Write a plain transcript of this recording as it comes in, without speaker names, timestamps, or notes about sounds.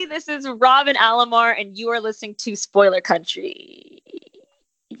This is Robyn Alomar, and you are listening to Spoiler Country.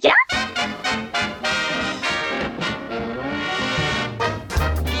 Yeah.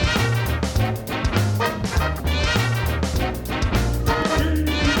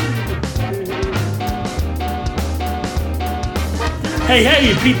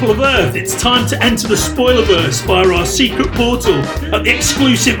 Hey, people of Earth, it's time to enter the Spoilerverse via our secret portal at the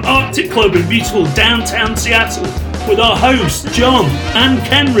exclusive Arctic Club in beautiful downtown Seattle with our hosts, John and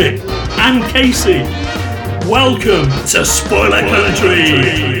Kenrick and Casey. Welcome to Spoiler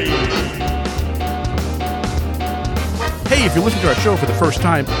Country! Hey, if you're listening to our show for the first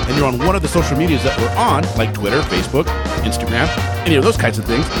time and you're on one of the social medias that we're on, like Twitter, Facebook, Instagram, any of those kinds of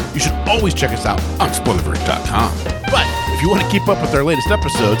things, you should always check us out on Spoilerverse.com. But if you want to keep up with our latest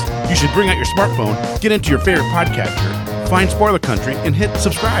episodes, you should bring out your smartphone, get into your favorite podcatcher, find Spoiler Country, and hit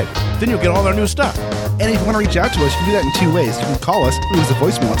subscribe. Then you'll get all our new stuff. And if you want to reach out to us, you can do that in two ways. You can call us, leave us a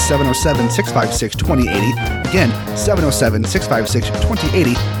voicemail at 707-656-2080. Again,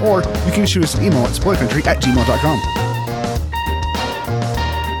 707-656-2080. Or you can shoot us an email at spoilercountry@gmail.com.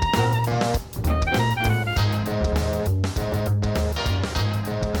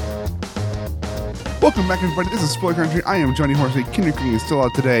 Welcome back, everybody. This is Spoiler Country. I am Johnny Horsey. Kendrick Green is still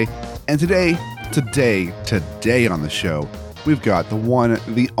out today. And today on the show, we've got the one,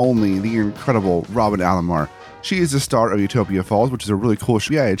 the only, the incredible Robyn Alomar. She is the star of Utopia Falls, which is a really cool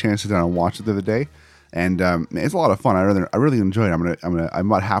show. Yeah, I had a chance to sit down and watch it the other day, and it's a lot of fun. I really enjoyed it. I'm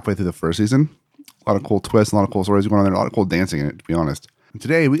about halfway through the first season. A lot of cool twists, a lot of cool stories going on there, a lot of cool dancing in it, to be honest. And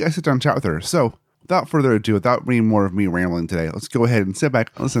today we got to sit down and chat with her. So without further ado, without any more of me rambling today, let's go ahead and sit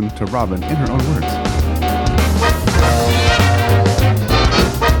back and listen to Robyn in her own words.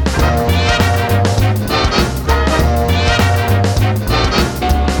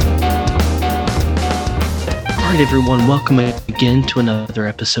 All right, everyone, welcome again to another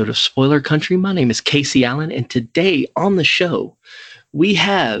episode of Spoiler Country. My name is Casey Allen, and today on the show, we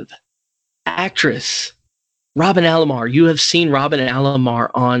have actress Robyn Alomar. You have seen Robyn Alomar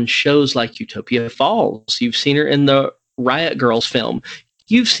on shows like Utopia Falls. You've seen her in the Riot Girls film.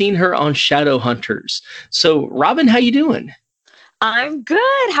 You've seen her on Shadowhunters. So, Robyn, how you doing? I'm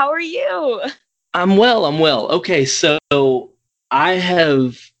good. How are you? I'm well. Okay, so I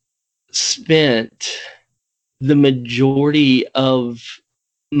have spent the majority of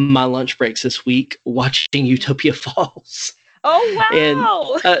my lunch breaks this week watching Utopia Falls. Oh, wow.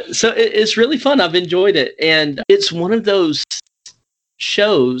 And so it's really fun. I've enjoyed it. And it's one of those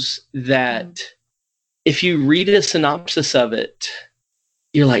shows that if you read a synopsis of it,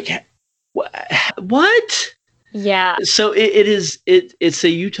 you're like, what? Yeah. So it's a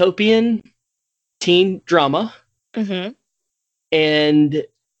utopian teen drama. Mm-hmm. And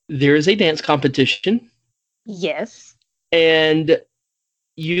there is a dance competition. Yes. And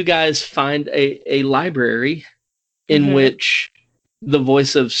you guys find a library in which the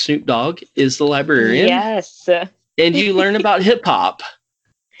voice of Snoop Dogg is the librarian. Yes. And you learn about hip hop.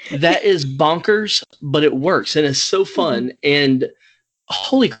 That is bonkers, but it works and it's so fun. And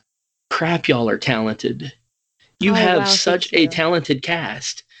holy crap, y'all are talented. You have such a talented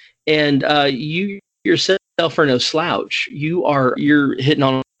cast. And you yourself are no slouch. You're hitting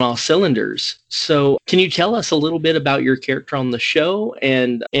on all cylinders. So can you tell us a little bit about your character on the show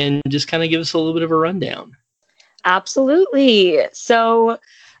and just kind of give us a little bit of a rundown? Absolutely. So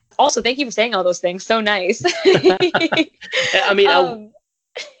also, thank you for saying all those things. So nice. I mean,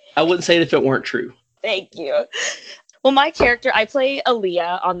 I wouldn't say it if it weren't true. Thank you. Well, my character, I play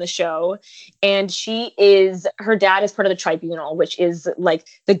Aaliyah on the show, and her dad is part of the tribunal, which is like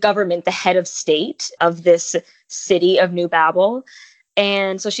the government, the head of state of this city of New Babel.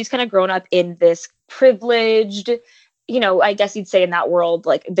 And so she's kind of grown up in this privileged, I guess you'd say in that world,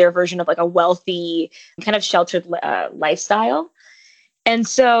 like their version of like a wealthy, kind of sheltered lifestyle. And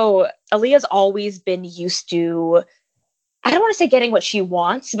so Aaliyah's always been used to, I don't want to say getting what she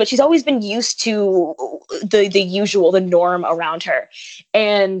wants, but she's always been used to the norm around her.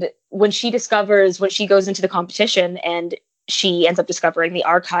 And when she goes into the competition and she ends up discovering the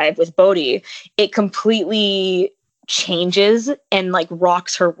archive with Bodhi, it completely changes and like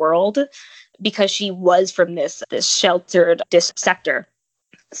rocks her world because she was from this sheltered sector.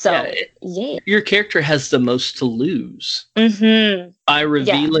 So yeah. Your character has the most to lose by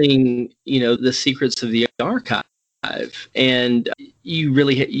revealing, the secrets of the archive. And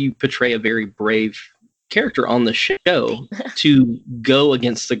you portray a very brave character on the show to go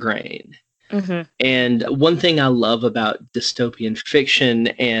against the grain. Mm-hmm. And one thing I love about dystopian fiction,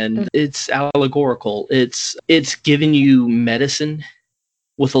 and it's allegorical, it's giving you medicine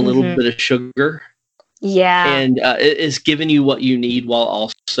with a little bit of sugar. Yeah. And it's giving you what you need while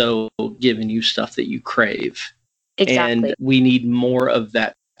also giving you stuff that you crave. Exactly. And we need more of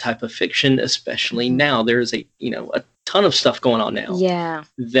that type of fiction, especially now. There's a ton of stuff going on now. Yeah.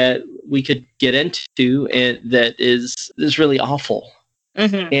 That we could get into, and that is really awful.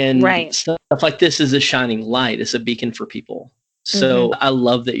 And Right. stuff like this is a shining light. It's a beacon for people. So I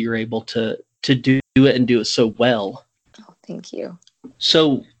love that you're able to do it and do it so well. Oh, thank you.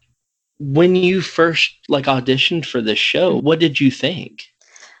 So when you first auditioned for this show, what did you think?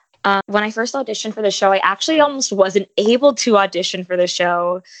 When I first auditioned for the show, I actually almost wasn't able to audition for the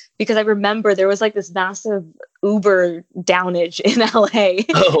show because I remember there was this massive Uber downage in LA.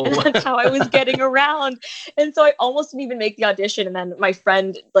 Oh. And that's how I was getting around. And so I almost didn't even make the audition. And then my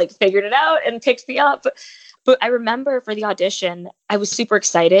friend figured it out and picked me up. But I remember for the audition, I was super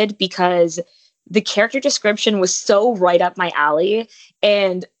excited because the character description was so right up my alley.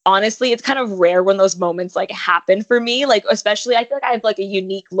 And honestly, it's kind of rare when those moments happen for me. Especially I feel like I have a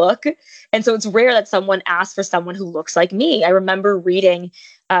unique look. And so it's rare that someone asks for someone who looks like me. I remember reading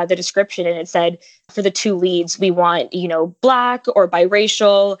the description and it said, for the two leads, we want, Black or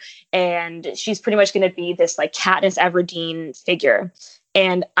biracial. And she's pretty much going to be this Katniss Everdeen figure.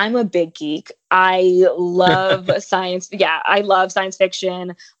 And I'm a big geek. I love science. Yeah, I love science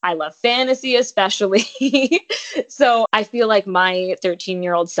fiction. I love fantasy, especially. So I feel like my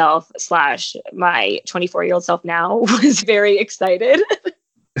 13-year-old self / my 24-year-old self now was very excited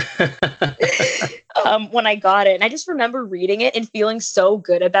when I got it. And I just remember reading it and feeling so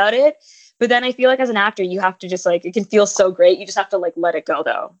good about it. But then I feel like as an actor, you have to just it can feel so great. You just have to let it go,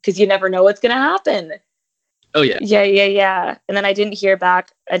 though, because you never know what's going to happen. Oh, yeah. Yeah. And then I didn't hear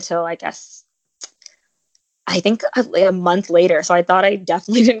back until, I think a month later. So I thought I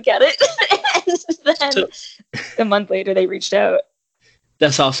definitely didn't get it. And then a month later, they reached out.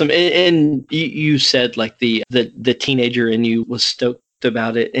 That's awesome. And you said the teenager in you was stoked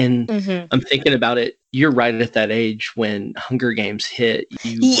about it. And I'm thinking about it. You're right at that age when Hunger Games hit.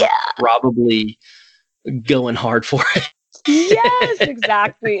 You were probably going hard for it. Yes,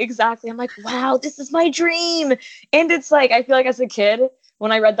 exactly. I'm like, wow, this is my dream. And it's I feel like as a kid,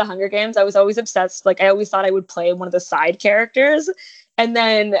 when I read The Hunger Games, I was always obsessed. I always thought I would play one of the side characters. And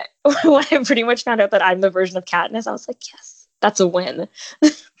then when I pretty much found out that I'm the version of Katniss, I was like, yes, that's a win.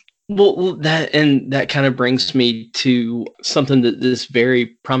 Well, that kind of brings me to something that is very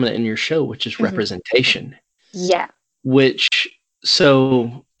prominent in your show, which is representation. Yeah.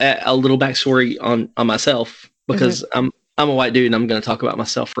 So a little backstory on myself, because I'm a white dude and I'm going to talk about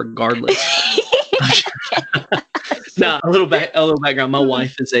myself regardless. Now, a little background. My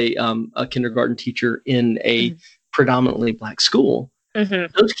wife is a kindergarten teacher in a predominantly Black school.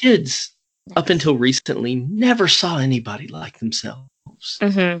 Those kids, up until recently, never saw anybody like themselves.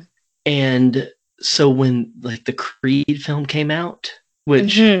 And so when the Creed film came out,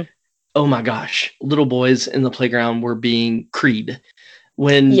 which, oh my gosh, little boys in the playground were being Creed.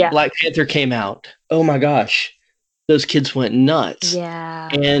 When Black Panther came out, oh my gosh, those kids went nuts. Yeah.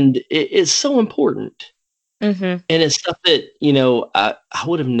 And it is so important. And it's stuff that, I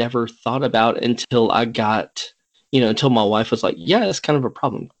would have never thought about until I got, until my wife was like, yeah, it's kind of a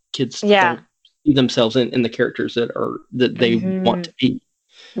problem. Kids don't see themselves in the characters that they want to be.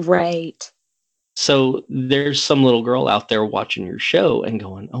 Right. So there's some little girl out there watching your show and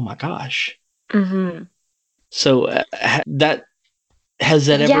going, oh my gosh. So has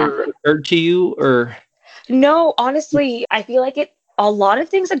that ever occurred to you, or? No, honestly, I feel like a lot of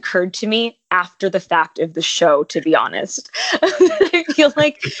things occurred to me after the fact of the show, to be honest. I feel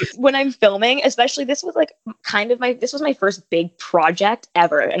like when I'm filming, especially this was this was my first big project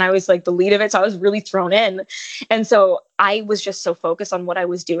ever. And I was the lead of it. So I was really thrown in. And so I was just so focused on what I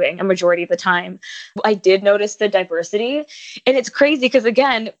was doing a majority of the time. I did notice the diversity. And it's crazy because,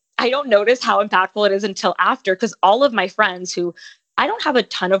 again, I don't notice how impactful it is until after, because all of my friends who I don't have a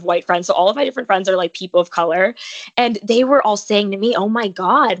ton of white friends. So all of my different friends are people of color. And they were all saying to me, oh my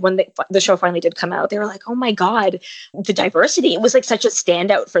God, when the show finally did come out, they were like, oh my God, the diversity. It was such a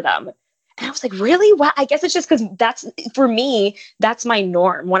standout for them. And I was like, really? Wow. I guess it's just because for me, that's my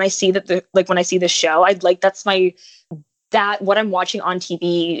norm. When I see when I see the show, what I'm watching on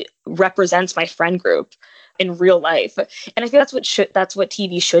TV represents my friend group in real life. And I feel that's what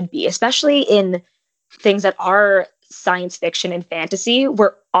TV should be, especially in things that are science fiction and fantasy,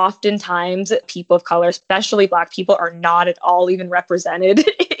 where oftentimes people of color, especially Black people, are not at all even represented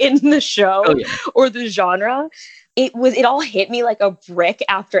in the show or the genre. It all hit me like a brick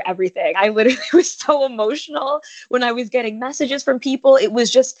after everything. I literally was so emotional when I was getting messages from people. It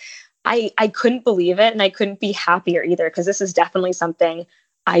was just, I couldn't believe it, and I couldn't be happier either, because this is definitely something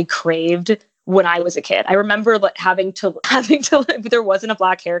I craved when I was a kid. I remember like having to if there wasn't a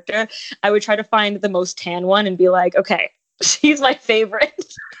Black character, I would try to find the most tan one and be like, okay, she's my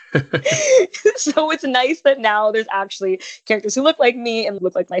favorite. So it's nice that now there's actually characters who look like me and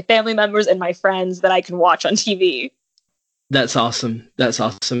look like my family members and my friends that I can watch on TV. That's awesome. That's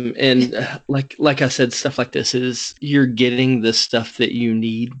awesome. And like I said, stuff like this is you're getting the stuff that you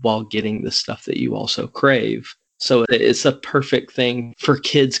need while getting the stuff that you also crave. So it's a perfect thing for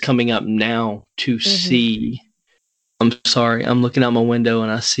kids coming up now to see. I'm sorry, I'm looking out my window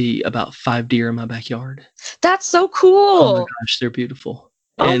and I see about 5 deer in my backyard. That's so cool. Oh my gosh, they're beautiful.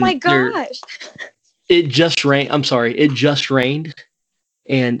 Oh my gosh. It just rained. I'm sorry, it just rained.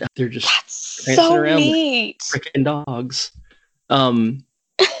 And they're just prancing so around neat. like freaking dogs.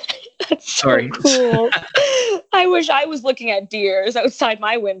 That's sorry. So cool. I wish I was looking at deers outside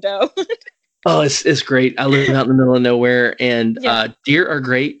my window. Oh, it's great. I live out in the middle of nowhere, and deer are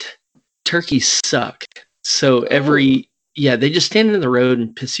great. Turkeys suck. So they just stand in the road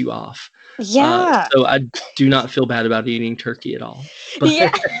and piss you off. Yeah. So I do not feel bad about eating turkey at all. But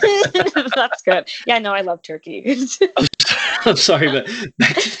yeah, that's good. Yeah, no, I love turkey. I'm sorry, but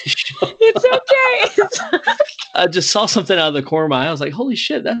back to the show. It's okay. I just saw something out of the corner of my eye. I was like, holy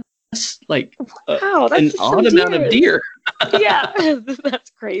shit, that's like wow, that's an odd amount of deer. Yeah,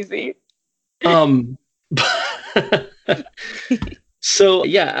 that's crazy. So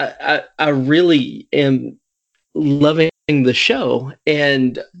yeah, I really am loving the show,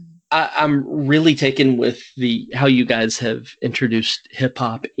 and I'm really taken with how you guys have introduced hip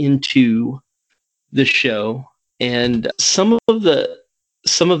hop into the show, and some of the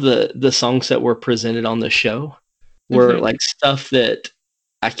songs that were presented on the show were like stuff that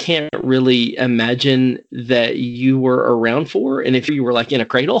I can't really imagine that you were around for, and if you were like in a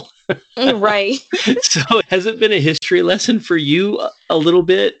cradle. Right. So has it been a history lesson for you a little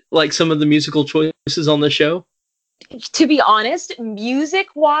bit, like some of the musical choices on the show? To be honest,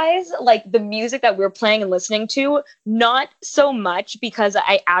 music-wise, like the music that we're playing and listening to, not so much, because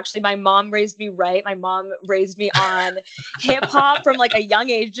my mom raised me right. My mom raised me on hip-hop from a young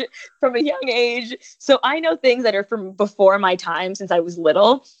age. So I know things that are from before my time since I was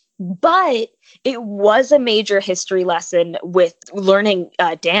little. But it was a major history lesson with learning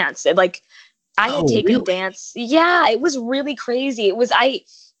dance. Like I had taken dance. Yeah, it was really crazy. It was I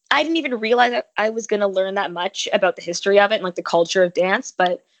didn't even realize that I was going to learn that much about the history of it and like the culture of dance,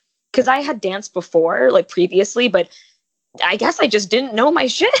 but because I had danced before, like previously, but I guess I just didn't know my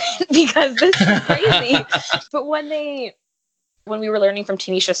shit because this is crazy. But when we were learning from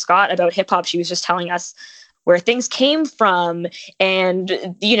Tanisha Scott about hip hop, she was just telling us where things came from, and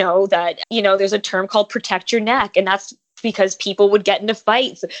that there's a term called protect your neck, and that's because people would get into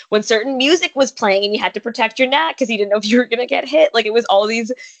fights when certain music was playing and you had to protect your neck because you didn't know if you were going to get hit. Like it was all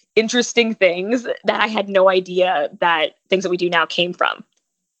these interesting things that I had no idea that things that we do now came from.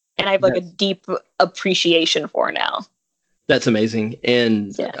 And I have a deep appreciation for now. That's amazing.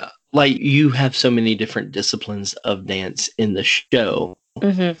 And you have so many different disciplines of dance in the show,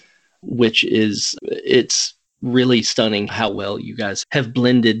 which it's really stunning how well you guys have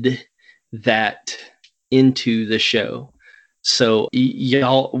blended that into the show. So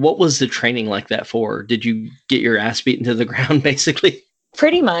y'all, what was the training like that for? Did you get your ass beaten to the ground basically?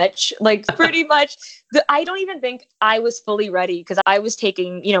 Pretty much. I don't even think I was fully ready because I was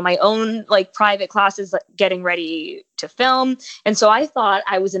taking, my own private classes, getting ready to film. And so I thought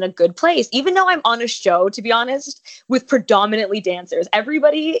I was in a good place, even though I'm on a show, to be honest, with predominantly dancers.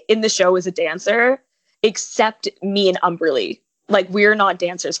 Everybody in the show is a dancer except me and Umberly. We're not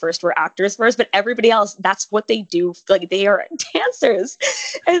dancers first, we're actors first, but everybody else, that's what they do. They are dancers.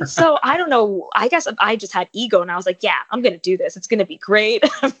 And so I don't know, I guess I just had ego and I was like, yeah, I'm going to do this. It's going to be great.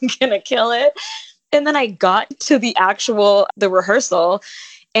 I'm going to kill it. And then I got to the rehearsal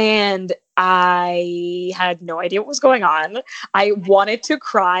and I had no idea what was going on. I wanted to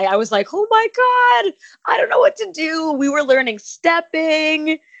cry. I was like, oh my God, I don't know what to do. We were learning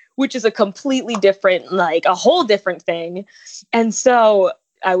stepping, which is a completely different, a whole different thing. And so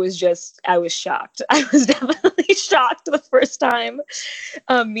I was shocked. I was definitely shocked the first time.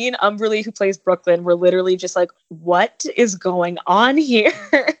 Me and Umberly, who plays Brooklyn, were literally just like, what is going on here?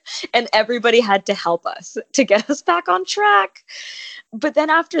 And everybody had to help us to get us back on track. But then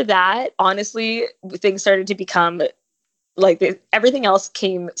after that, honestly, things started to become everything else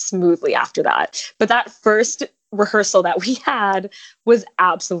came smoothly after that. But that first rehearsal that we had was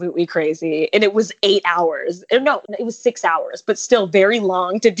absolutely crazy, and it was 8 hours. No, it was 6 hours, but still very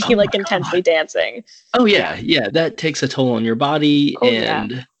long to be intensely dancing. Oh yeah, that takes a toll on your body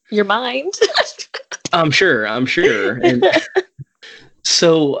and your mind. I'm sure. And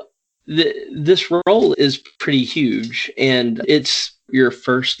so this role is pretty huge, and it's your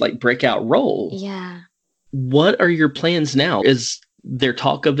first like breakout role. Yeah. What are your plans now? Is there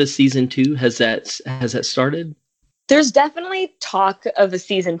talk of a season 2? Has that started? There's definitely talk of a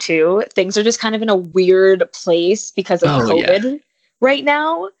season 2. Things are just kind of in a weird place because of COVID right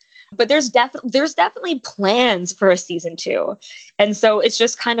now. But there's definitely plans for a season 2. And so it's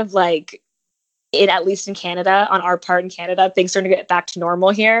just kind of like, at least in Canada, on our part in Canada, things are going to get back to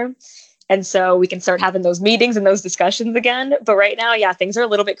normal here. And so we can start having those meetings and those discussions again. But right now, yeah, things are a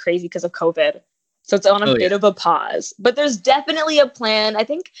little bit crazy because of COVID. So it's on a bit of a pause. But there's definitely a plan. I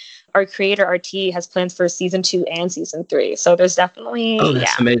think our creator, RT, has plans for season 2 and season 3. So there's definitely... Oh,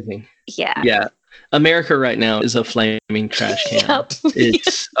 that's amazing. Yeah. Yeah. America right now is a flaming trash can. Yep.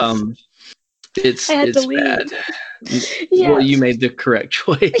 It's bad. Yeah. Well, you made the correct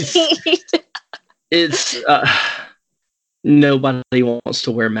choice. It's nobody wants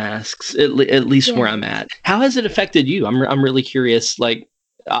to wear masks, at least where I'm at. How has it affected you? I'm really curious. Like,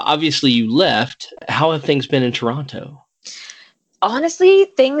 obviously you left. How have things been in Toronto? Honestly,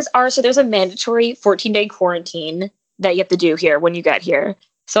 things are, so there's a mandatory 14-day quarantine that you have to do here when you get here.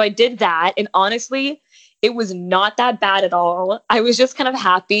 So I did that, and honestly, it was not that bad at all. I was just kind of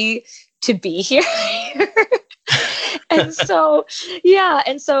happy to be here. And so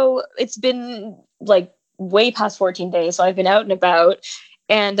it's been like way past 14 days. So I've been out and about,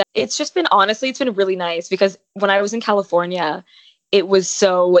 and it's been really nice, because when I was in California,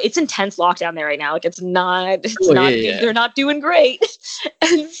 it's intense lockdown there right now. Like they're not doing great.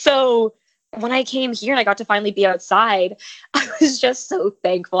 And so when I came here and I got to finally be outside, I was just so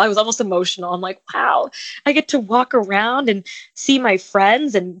thankful. I was almost emotional. I'm like, wow, I get to walk around and see my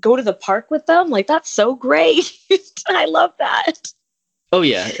friends and go to the park with them. Like, that's so great. I love that. Oh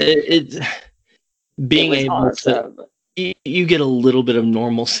yeah. Being able awesome. to, you get a little bit of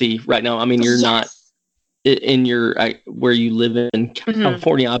normalcy right now. I mean, you're not in your, where you live in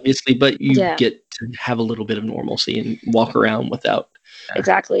California, obviously, but you get to have a little bit of normalcy and walk around without.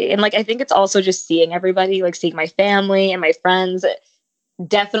 Exactly. And like, I think it's also just seeing everybody, like seeing my family and my friends.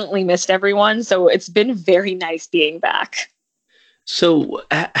 Definitely missed everyone. So it's been very nice being back. So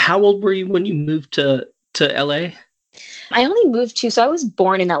how old were you when you moved to LA? I only moved so I was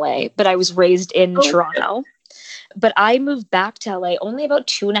born in LA, but I was raised in Toronto. But I moved back to LA only about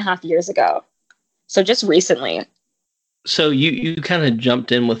 2.5 years ago. So just recently. So you kind of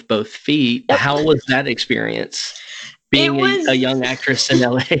jumped in with both feet. Yep. How was that experience? Being a young actress in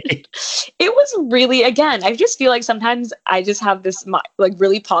LA. It was really, again, I just feel like sometimes I just have this like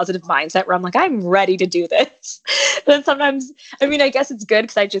really positive mindset where I'm like, I'm ready to do this. And then sometimes, I mean, I guess it's good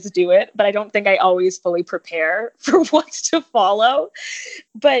because I just do it, but I don't think I always fully prepare for what's to follow.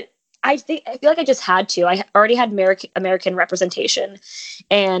 But I feel like I just had to. I already had American representation,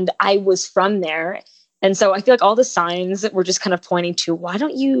 and I was from there. And so I feel like all the signs were just kind of pointing to, why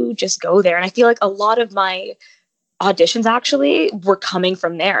don't you just go there? And I feel like a lot of my auditions actually were coming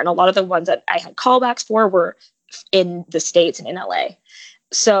from there. And a lot of the ones that I had callbacks for were in the States and in LA.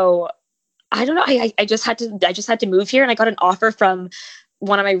 So I don't know. I just had to move here, and I got an offer from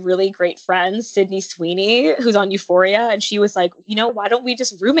one of my really great friends, Sydney Sweeney, who's on Euphoria. And she was like, why don't we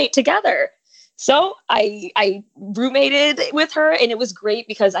just roommate together? So I roommated with her, and it was great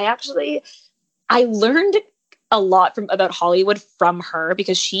because I learned a lot about Hollywood from her,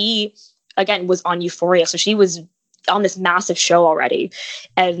 because she, again, was on Euphoria. So she was on this massive show already.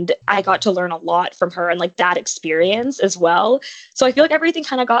 And I got to learn a lot from her and like that experience as well. So I feel like everything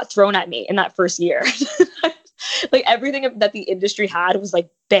kind of got thrown at me in that first year. Like everything that the industry had was like,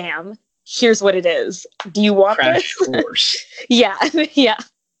 bam, here's what it is. Do you want Crash this? course. Yeah. Yeah.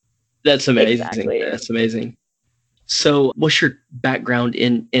 That's amazing. Exactly. That's amazing. So what's your background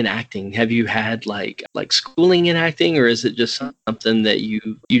in acting? Have you had like schooling in acting, or is it just something that you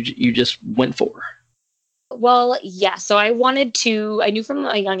just went for? Well, yeah. So I knew from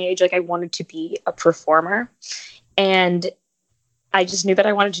a young age, like I wanted to be a performer, and I just knew that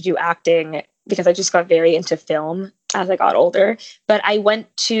I wanted to do acting because I just got very into film as I got older. But I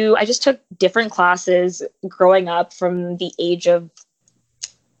just took different classes growing up from the age of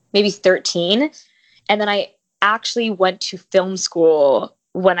maybe 13. And then I actually went to film school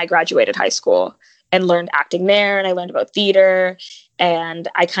when I graduated high school and learned acting there. And I learned about theater, and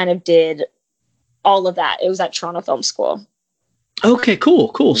I kind of did all of that. It was at Toronto Film School. Okay,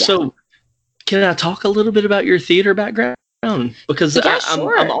 cool. Yeah. So can I talk a little bit about your theater background? Because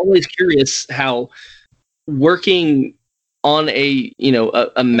sure. I'm always curious how working on a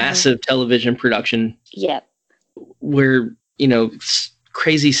massive television production, where,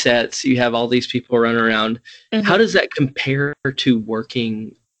 crazy sets, you have all these people running around. How does that compare to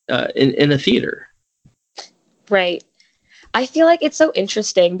working in a theater. Right. I feel like it's so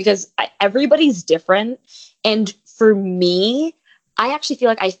interesting because everybody's different. And for me, I actually feel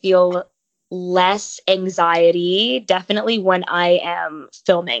like I feel less anxiety definitely when I am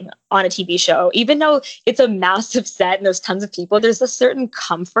filming on a TV show. Even though it's a massive set and there's tons of people, there's a certain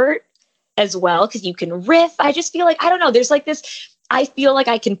comfort as well because you can riff. I just feel like, I don't know, there's like this, I feel like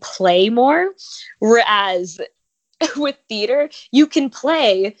I can play more. Whereas with theater, you can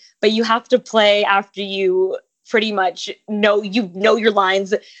play, but you have to play after you pretty much know your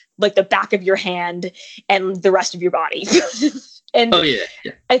lines like the back of your hand and the rest of your body. And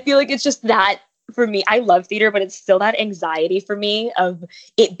yeah. I feel like it's just that for me. I love theater, but it's still that anxiety for me of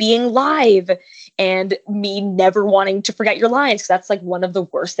it being live and me never wanting to forget your lines. That's like one of the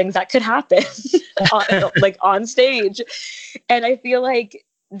worst things that could happen on stage. And I feel like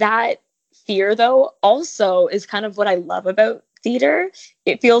that fear, though, also is kind of what I love about theater.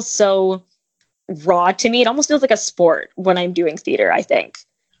 It feels so raw to me. It almost feels like a sport when I'm doing theater, I think.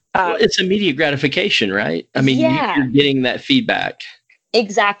 Well, it's immediate gratification, right? I mean, you're getting that feedback.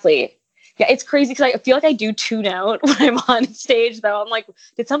 Exactly. Yeah, it's crazy because I feel like I do tune out when I'm on stage, though. I'm like,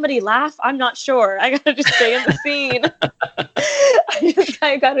 did somebody laugh? I'm not sure. I gotta just stay in the scene.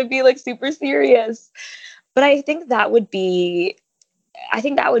 I gotta be like super serious. But I think that would be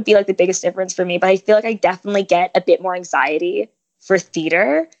like the biggest difference for me. But I feel like I definitely get a bit more anxiety for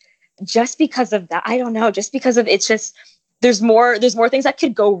theater just because of that. I don't know, just because of it's just there's more things that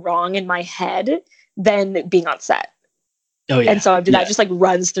could go wrong in my head than being on set. Oh yeah. And so that just like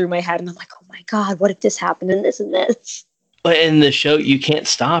runs through my head and I'm like, oh my God, what if this happened and this and this? But in the show, you can't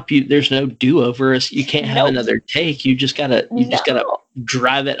stop. There's no do-over. You can't have another take. You just gotta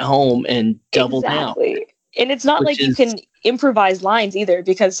drive it home and double down. And it's not you can improvise lines either,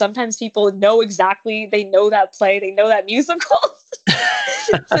 because sometimes people know exactly, they know that play, they know that musical.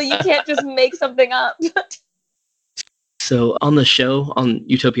 So you can't just make something up. So on the show, on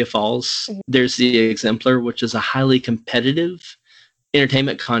Utopia Falls, there's the Exemplar, which is a highly competitive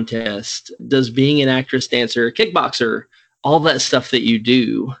entertainment contest. Does being an actress, dancer, kickboxer, all that stuff that you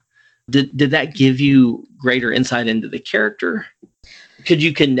do, did that give you greater insight into the character? Could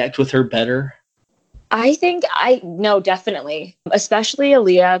you connect with her better? I think no, definitely. Especially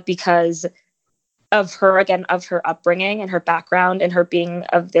Aaliyah, because of her upbringing and her background and her being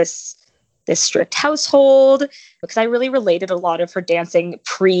of this strict household, because I really related a lot of her dancing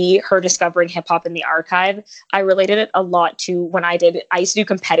pre her discovering hip hop in the archive. I related it a lot to when I used to do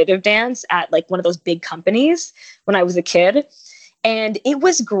competitive dance at like one of those big companies when I was a kid. And it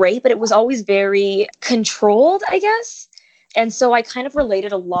was great, but it was always very controlled, I guess. And so I kind of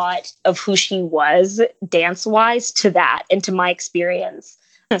related a lot of who she was dance wise to that and to my experience.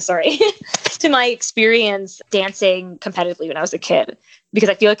 To my experience dancing competitively when I was a kid, because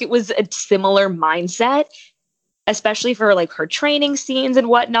I feel like it was a similar mindset, especially for like her training scenes and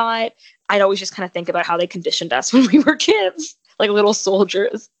whatnot. I'd always just kind of think about how they conditioned us when we were kids, like little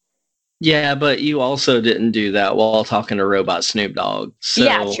soldiers. Yeah, but you also didn't do that while talking to Robot Snoop Dogg. So.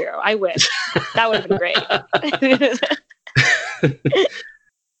 Yeah, true. I wish. That would have been great.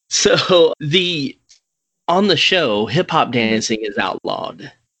 So on the show, hip hop dancing is outlawed.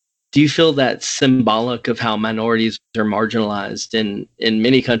 Do you feel that's symbolic of how minorities are marginalized in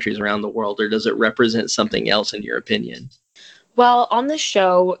many countries around the world, or does it represent something else in your opinion? Well, on the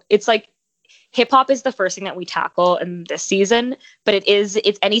show, it's like hip hop is the first thing that we tackle in this season, but it's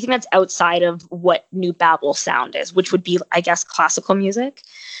anything that's outside of what New Babel sound is, which would be, I guess, classical music.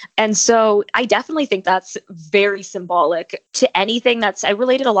 And so I definitely think that's very symbolic to anything I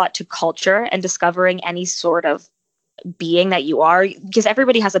related a lot to culture and discovering any sort of being that you are, because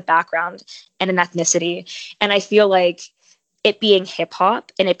everybody has a background and an ethnicity. And I feel like it being hip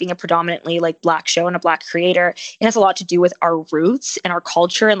hop and it being a predominantly like Black show and a Black creator, it has a lot to do with our roots and our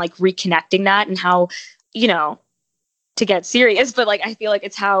culture and like reconnecting that and how, to get serious, but like I feel like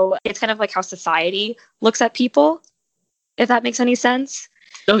it's kind of like how society looks at people, if that makes any sense.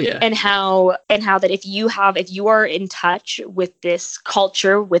 Oh yeah. And how that if you are in touch with this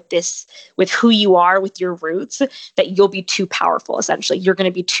culture, with who you are, with your roots, that you'll be too powerful. Essentially, you're going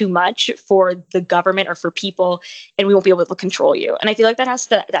to be too much for the government or for people, and we won't be able to control you. And I feel like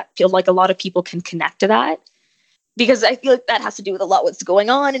that feel like a lot of people can connect to that, because I feel like that has to do with a lot what's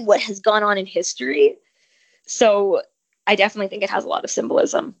going on and what has gone on in history. So I definitely think it has a lot of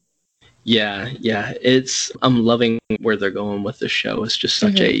symbolism. Yeah. I'm loving where they're going with the show. It's just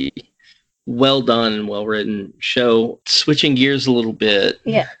such a well done and well written show. Switching gears a little bit.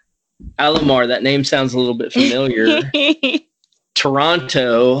 Yeah. Alomar, that name sounds a little bit familiar.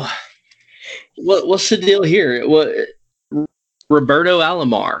 Toronto. What's the deal here? Roberto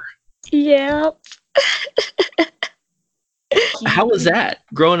Alomar. Yep. How was that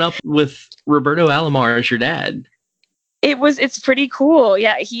growing up with Roberto Alomar as your dad? It's pretty cool.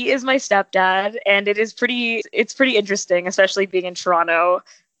 Yeah, he is my stepdad, and it's pretty interesting, especially being in Toronto,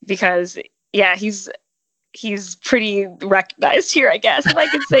 because yeah, he's pretty recognized here, I guess, if I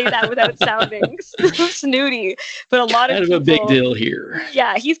could say that without sounding snooty. But a lot of kind people, of a big deal here.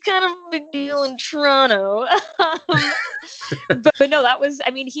 Yeah, he's kind of a big deal in Toronto. but no, that was,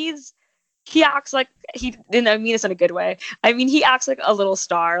 I mean, he acts like and I mean this in a good way. I mean, he acts like a little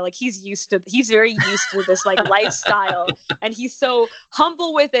star. Like he's very used to this like lifestyle, and he's so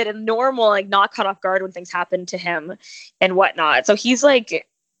humble with it and normal, like not caught off guard when things happen to him and whatnot. So he's like,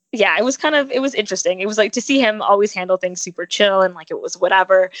 yeah, it was interesting. It was like to see him always handle things super chill and like it was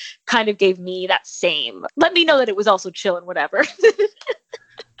whatever, kind of gave me that same. Let me know that it was also chill and whatever.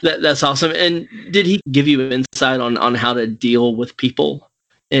 That's awesome. And did he give you insight on how to deal with people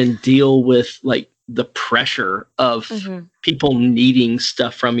and deal with like the pressure of people needing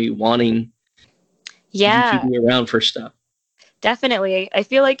stuff from you, wanting you to be around for stuff? Definitely. I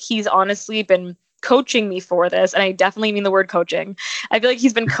feel like he's honestly been coaching me for this, and I definitely mean the word coaching. I feel like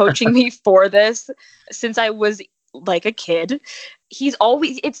he's been coaching me for this since I was like a kid.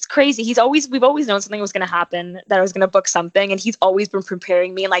 It's crazy. We've always known something was going to happen, that I was going to book something, and he's always been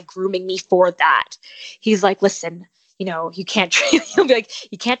preparing me and like grooming me for that. He's like, listen, you know, he'll be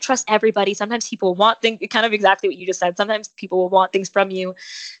like, you can't trust everybody. Sometimes people want things, kind of exactly what you just said. Sometimes people will want things from you.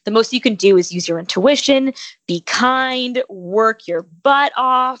 The most you can do is use your intuition, be kind, work your butt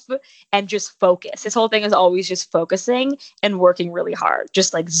off, and just focus. His whole thing is always just focusing and working really hard,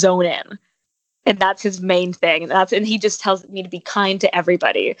 just like zone in. And that's his main thing. And he just tells me to be kind to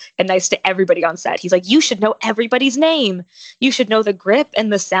everybody and nice to everybody on set. He's like, you should know everybody's name. You should know the grip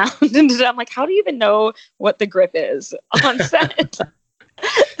and the sound. And I'm like, how do you even know what the grip is on set?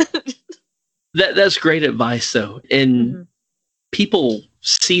 That's great advice, though. And people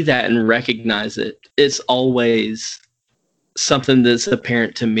see that and recognize it. It's always something that's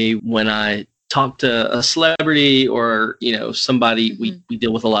apparent to me when I talk to a celebrity or, you know, somebody. We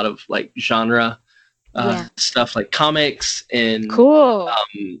deal with a lot of like genre stuff, like comics and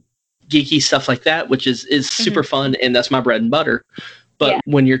geeky stuff like that, which is super fun, and that's my bread and butter. But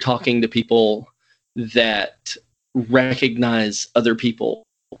when you're talking to people that recognize other people,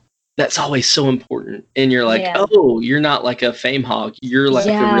 that's always so important. And you're like, oh, you're not like a fame hog. You're like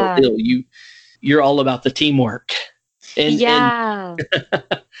the real deal. You're all about the teamwork.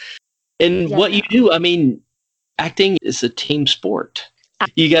 And what you do, I mean, acting is a team sport.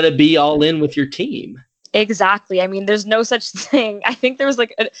 You got to be all in with your team. Exactly. I mean, there's no such thing. I think there was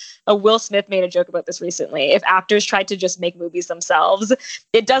like a Will Smith made a joke about this recently. If actors tried to just make movies themselves,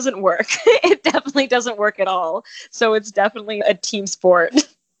 it doesn't work. It definitely doesn't work at all. So it's definitely a team sport.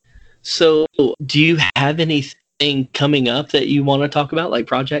 So do you have anything coming up that you want to talk about, like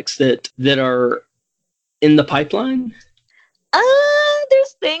projects that are in the pipeline?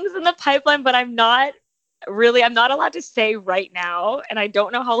 There's things in the pipeline, but I'm not allowed to say right now, and I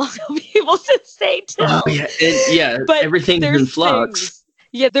don't know how long I'll be able to say till. Oh, but everything's in flux. Things.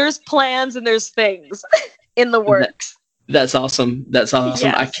 Yeah, there's plans and there's things in the works. That's awesome. That's awesome.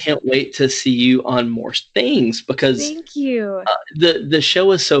 Yes. I can't wait to see you on more things because thank you. The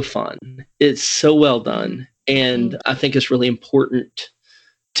show is so fun. It's so well done, and I think it's really important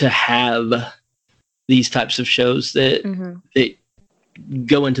to have these types of shows that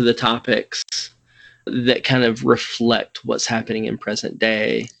go into the topics that kind of reflect what's happening in present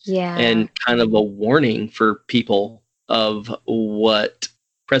day, and kind of a warning for people of what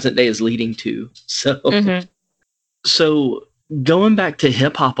present day is leading to. So going back to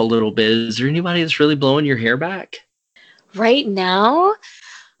hip hop a little bit, is there anybody that's really blowing your hair back right now?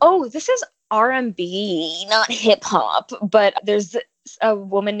 Oh, this is R&B, not hip hop, but there's a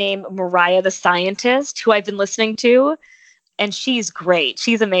woman named Mariah the Scientist who I've been listening to, and she's great.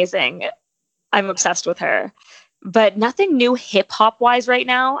 She's amazing. I'm obsessed with her. But nothing new hip hop wise right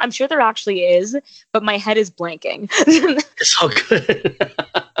now. I'm sure there actually is, but my head is blanking. It's all good.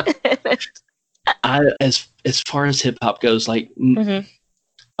 As far as hip hop goes, like I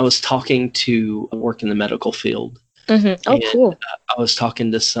was talking to work in the medical field. Oh, cool. I was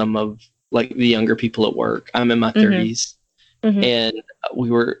talking to some of like the younger people at work. I'm in my 30s. And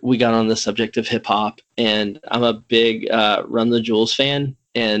we got on the subject of hip hop, and I'm a big Run the Jewels fan.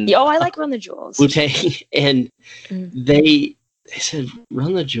 And I like Run the Jewels. Wu-Tang, and they said,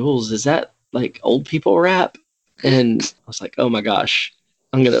 Run the Jewels, is that like old people rap? And I was like, oh my gosh,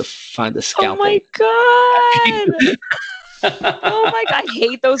 I'm gonna find the scalpel. Oh my god. Oh my god, I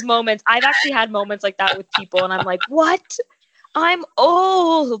hate those moments. I've actually had moments like that with people, and I'm like, what? I'm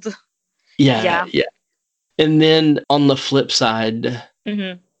old. Yeah. And then on the flip side,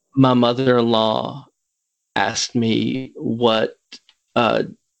 my mother-in-law asked me what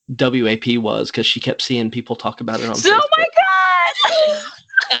WAP was because she kept seeing people talk about it on Facebook. Oh my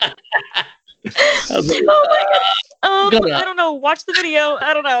god! I was like, oh my god! I don't know. Watch the video.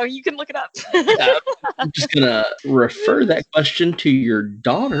 I don't know. You can look it up. I'm just gonna refer that question to your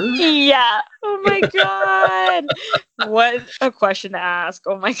daughter. Yeah. Oh my god! What a question to ask.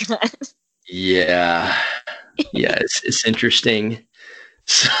 Oh my god. Yeah, it's interesting.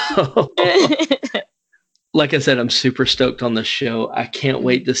 So, like I said, I'm super stoked on the show. I can't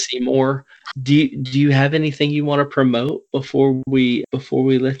wait to see more. Do you have anything you want to promote before we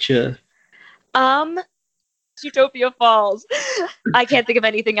let you? Utopia Falls. I can't think of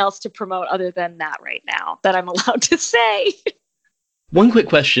anything else to promote other than that right now that I'm allowed to say. One quick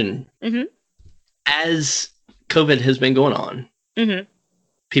question. As COVID has been going on,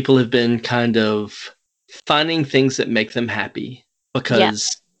 people have been kind of finding things that make them happy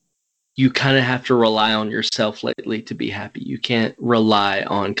because you kind of have to rely on yourself lately to be happy. You can't rely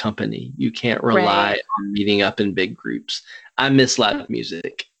on company. You can't rely on meeting up in big groups. I miss live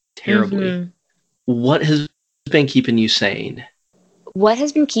music terribly. What has been keeping you sane? What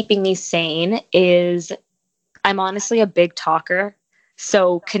has been keeping me sane is I'm honestly a big talker.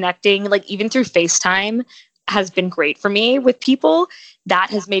 So connecting, like even through FaceTime, has been great for me with people. That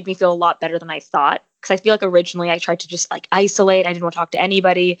has made me feel a lot better than I thought. Because I feel like originally I tried to just like isolate. I didn't want to talk to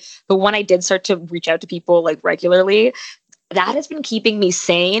anybody. But when I did start to reach out to people like regularly, that has been keeping me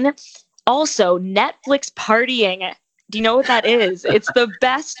sane. Also, Netflix partying. Do you know what that is? It's the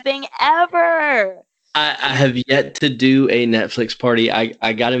best thing ever. I have yet to do a Netflix party.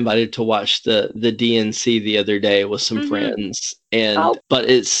 I got invited to watch the DNC the other day with some friends, but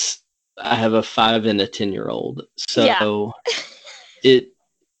I have a 5 and a 10-year-old, so it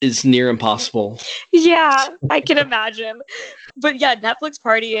is near impossible. Yeah, I can imagine. But yeah, Netflix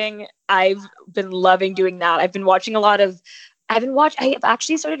partying. I've been loving doing that. I've been watching a lot of. I have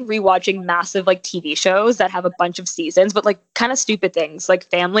actually started rewatching massive like TV shows that have a bunch of seasons, but like kind of stupid things like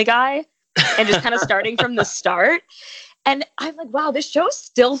Family Guy. And just kind of starting from the start. And I'm like, wow, this show's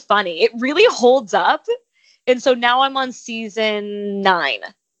still funny. It really holds up. And so now I'm on season 9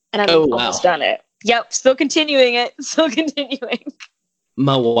 and I'm almost done it. Yep. Still continuing it.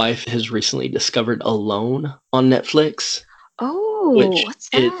 My wife has recently discovered Alone on Netflix. Oh, what's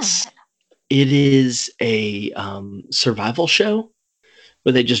that? It is a survival show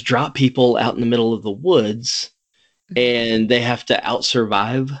where they just drop people out in the middle of the woods and they have to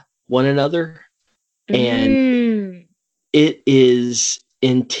out-survive one another, and it is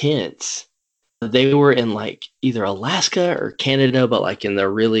intense. They were in like either Alaska or Canada, but like in the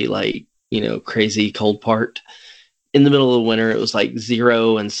really like, crazy cold part. In the middle of winter, it was like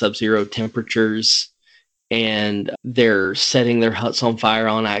 0 and sub-zero temperatures, and they're setting their huts on fire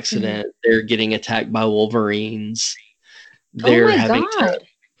on accident. They're getting attacked by wolverines. They're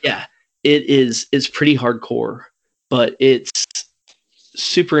it's pretty hardcore, but it's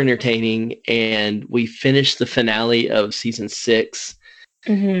super entertaining. And we finished the finale of season 6,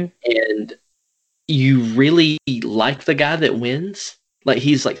 and you really like the guy that wins. Like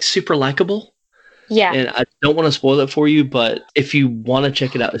he's like super likable. Yeah. And I don't want to spoil it for you, but if you want to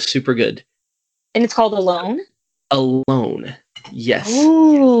check it out, it's super good. And it's called Alone? Alone. Yes.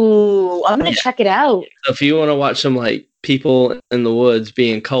 Ooh, I'm going to check it out. So if you want to watch some like people in the woods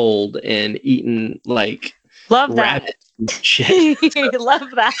being cold and eating like love that. Shit.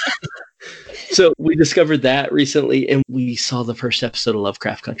 Love that. So we discovered that recently, and we saw the first episode of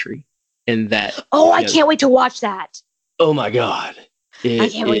Lovecraft Country, and that. Oh, I can't wait to watch that. Oh my god, I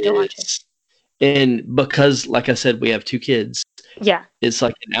can't wait to watch it. And because, like I said, we have 2 kids. Yeah, it's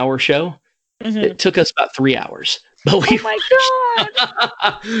like an hour show. It took us about 3 hours, but we. Oh my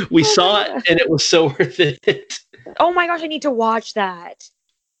god! We saw it, and it was so worth it. Oh my gosh, I need to watch that.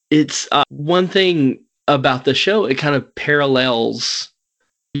 It's one thing about the show, it kind of parallels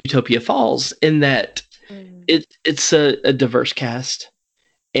Utopia Falls in that it's a diverse cast,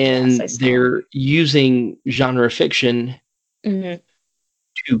 and they're using genre fiction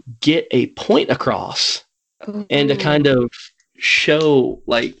to get a point across and to kind of show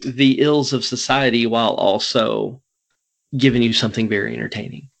like the ills of society while also giving you something very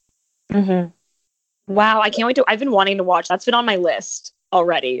entertaining. Wow, I can't wait to. I've been wanting to watch. That's been on my list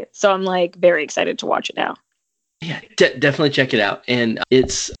already, so I'm like very excited to watch it now. Yeah, definitely check it out. And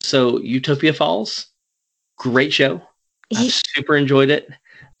it's Utopia Falls, great show. I super enjoyed it,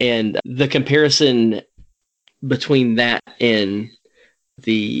 and the comparison between that and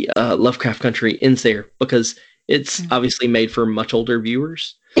the Lovecraft Country ends there, because It's obviously made for much older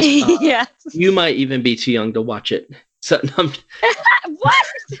viewers. Yeah. You might even be too young to watch it. So, What?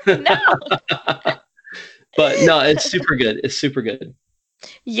 No. But no, it's super good. It's super good.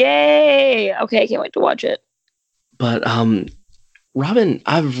 Yay. Okay, I can't wait to watch it. But Robyn,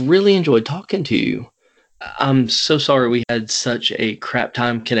 I've really enjoyed talking to you. I'm so sorry we had such a crap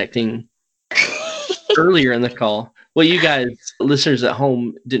time connecting earlier in the call. What you guys, listeners at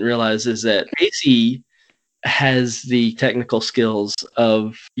home, didn't realize is that Casey has the technical skills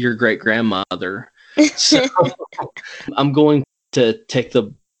of your great grandmother. So I'm going to take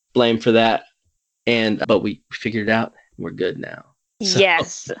the blame for that. But we figured it out. We're good now. So,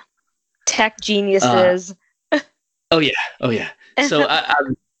 yes. Tech geniuses. Oh yeah. So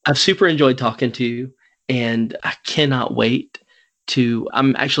I've super enjoyed talking to you, and I cannot wait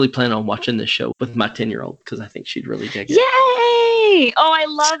I'm actually planning on watching this show with my 10-year-old because I think she'd really dig it. Yay! Oh, I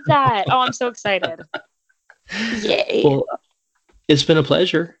love that. Oh, I'm so excited. Yay. Well, it's been a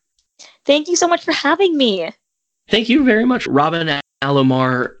pleasure. Thank you so much for having me. Thank you very much, Robyn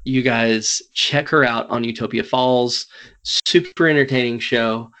Alomar. You guys check her out on Utopia Falls. Super entertaining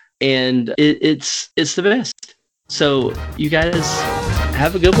show, and it's the best. So you guys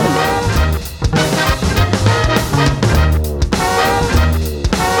have a good one.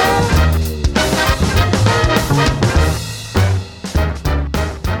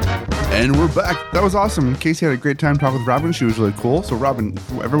 And we're back. That was awesome. Casey had a great time talking with Robyn. She was really cool. So Robyn, if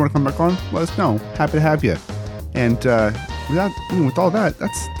you ever want to come back on, let us know. Happy to have you. And with all that,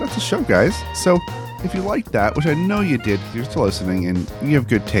 that's the show, guys. So if you like that, which I know you did, you're still listening, and you have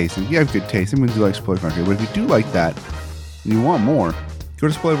good taste, and I'm going to do like Spoiler Country. But if you do like that, and you want more, go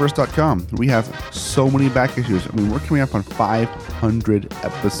to spoilerverse.com. We have so many back issues. I mean, we're coming up on 500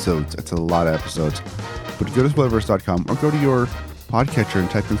 episodes. That's a lot of episodes. But go to spoilerverse.com or go to your podcatcher and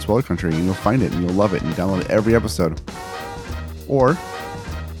type in Spoiler Country, and you'll find it, and you'll love it, and download every episode. Or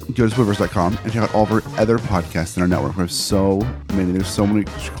go to spoilerverse.com and check out all of our other podcasts in our network. We have so many. There's so many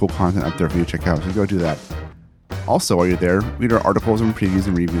cool content up there for you to check out, so go do that. Also, while you're there, read our articles and previews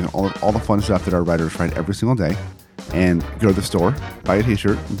and reviews, all the fun stuff that our writers write every single day. And go to the store, buy a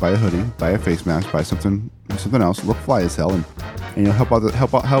t-shirt, buy a hoodie, buy a face mask, buy something else, look fly as hell, and you'll help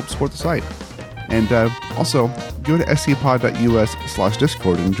support the site. And also, go to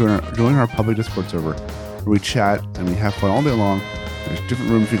scpod.us/discord and join our public Discord server, where we chat and we have fun all day long. There's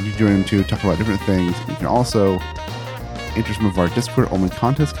different rooms you can join into, talk about different things. You can also enter some of our Discord-only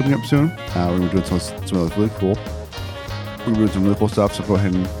contests coming up soon. We're going to be doing some of those really cool. We're going to be doing some really cool stuff, so go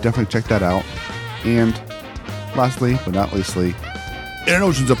ahead and definitely check that out. And lastly, but not leastly, in an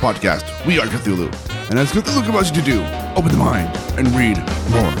Oceans of Podcast, we are Cthulhu. And as Cthulhu compels you to do, open the mind and read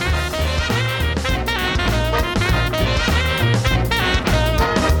more.